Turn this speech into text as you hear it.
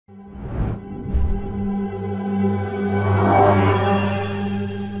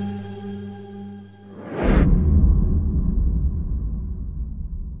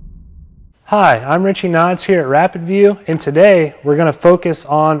Hi, I'm Richie Nodds here at Rapid View, and today we're going to focus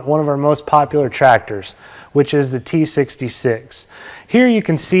on one of our most popular tractors, which is the T66. Here you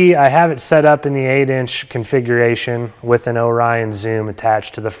can see I have it set up in the 8-inch configuration with an Orion zoom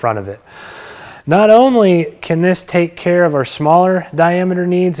attached to the front of it. Not only can this take care of our smaller diameter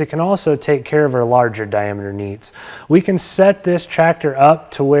needs, it can also take care of our larger diameter needs. We can set this tractor up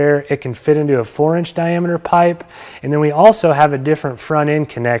to where it can fit into a 4-inch diameter pipe, and then we also have a different front end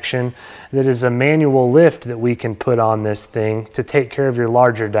connection that is a manual lift that we can put on this thing to take care of your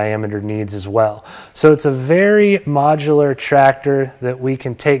larger diameter needs as well. So it's a very modular tractor that we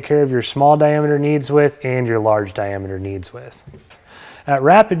can take care of your small diameter needs with and your large diameter needs with. At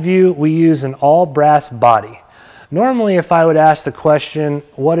Rapid View, we use an all brass body. Normally, if I would ask the question,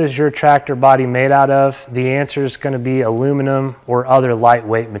 what is your tractor body made out of? The answer is going to be aluminum or other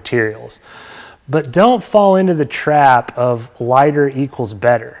lightweight materials. But don't fall into the trap of lighter equals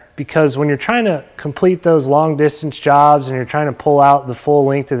better, because when you're trying to complete those long distance jobs and you're trying to pull out the full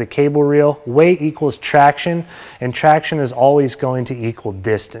length of the cable reel, weight equals traction, and traction is always going to equal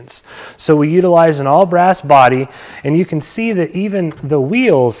distance. So we utilize an all brass body, and you can see that even the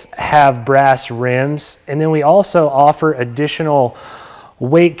wheels have brass rims, and then we also offer additional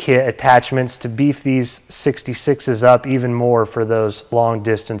weight kit attachments to beef these 66s up even more for those long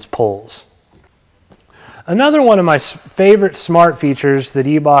distance pulls. Another one of my favorite smart features that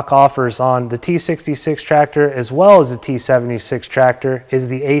IBAK offers on the T66 tractor as well as the T76 tractor is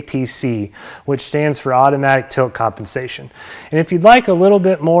the ATC, which stands for automatic tilt compensation. And if you'd like a little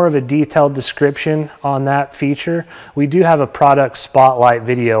bit more of a detailed description on that feature, we do have a product spotlight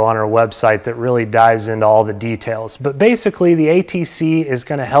video on our website that really dives into all the details. But basically the ATC is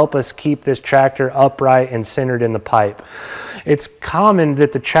going to help us keep this tractor upright and centered in the pipe. It's common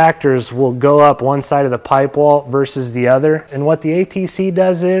that the tractors will go up one side of the pipe wall versus the other, and what the ATC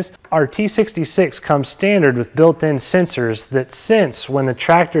does is our T66 comes standard with built-in sensors that sense when the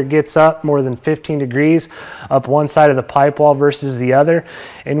tractor gets up more than 15 degrees up one side of the pipe wall versus the other,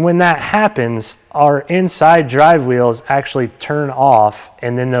 and when that happens, our inside drive wheels actually turn off,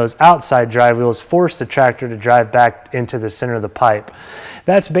 and then those outside drive wheels force the tractor to drive back into the center of the pipe.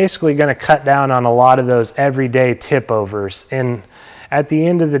 That's basically going to cut down on a lot of those everyday tip overs, and at the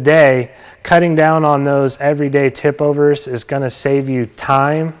end of the day, cutting down on those everyday tip overs is going to save you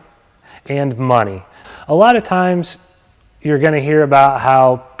time and money. A lot of times you're going to hear about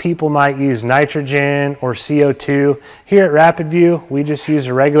how people might use nitrogen or CO2. Here at Rapid View, we just use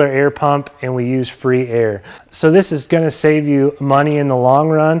a regular air pump and we use free air. So this is going to save you money in the long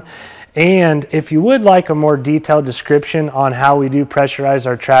run. And if you would like a more detailed description on how we do pressurize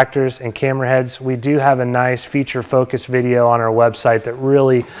our tractors and camera heads, we do have a nice feature focused video on our website that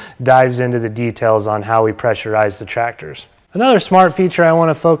really dives into the details on how we pressurize the tractors. Another smart feature I want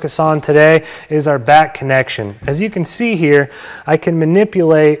to focus on today is our back connection. As you can see here, I can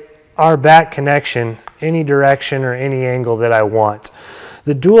manipulate our back connection any direction or any angle that I want.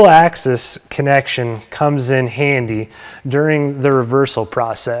 The dual axis connection comes in handy during the reversal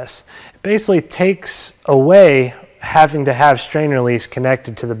process. It basically takes away having to have strain release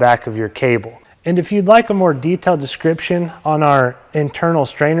connected to the back of your cable. And if you'd like a more detailed description on our internal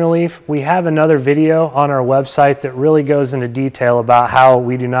strain relief, we have another video on our website that really goes into detail about how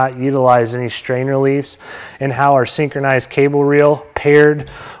we do not utilize any strain reliefs and how our synchronized cable reel paired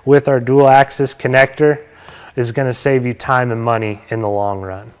with our dual axis connector is going to save you time and money in the long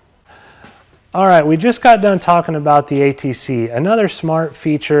run. All right, we just got done talking about the ATC. Another smart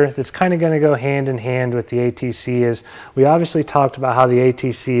feature that's kind of going to go hand in hand with the ATC is we obviously talked about how the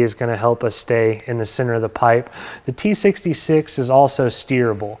ATC is going to help us stay in the center of the pipe. The T66 is also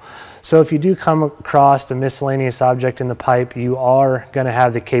steerable. So if you do come across a miscellaneous object in the pipe, you are going to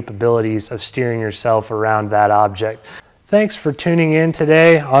have the capabilities of steering yourself around that object. Thanks for tuning in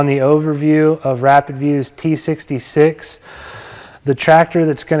today on the overview of Rapid View's T66, the tractor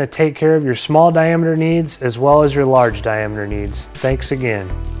that's going to take care of your small diameter needs as well as your large diameter needs. Thanks again.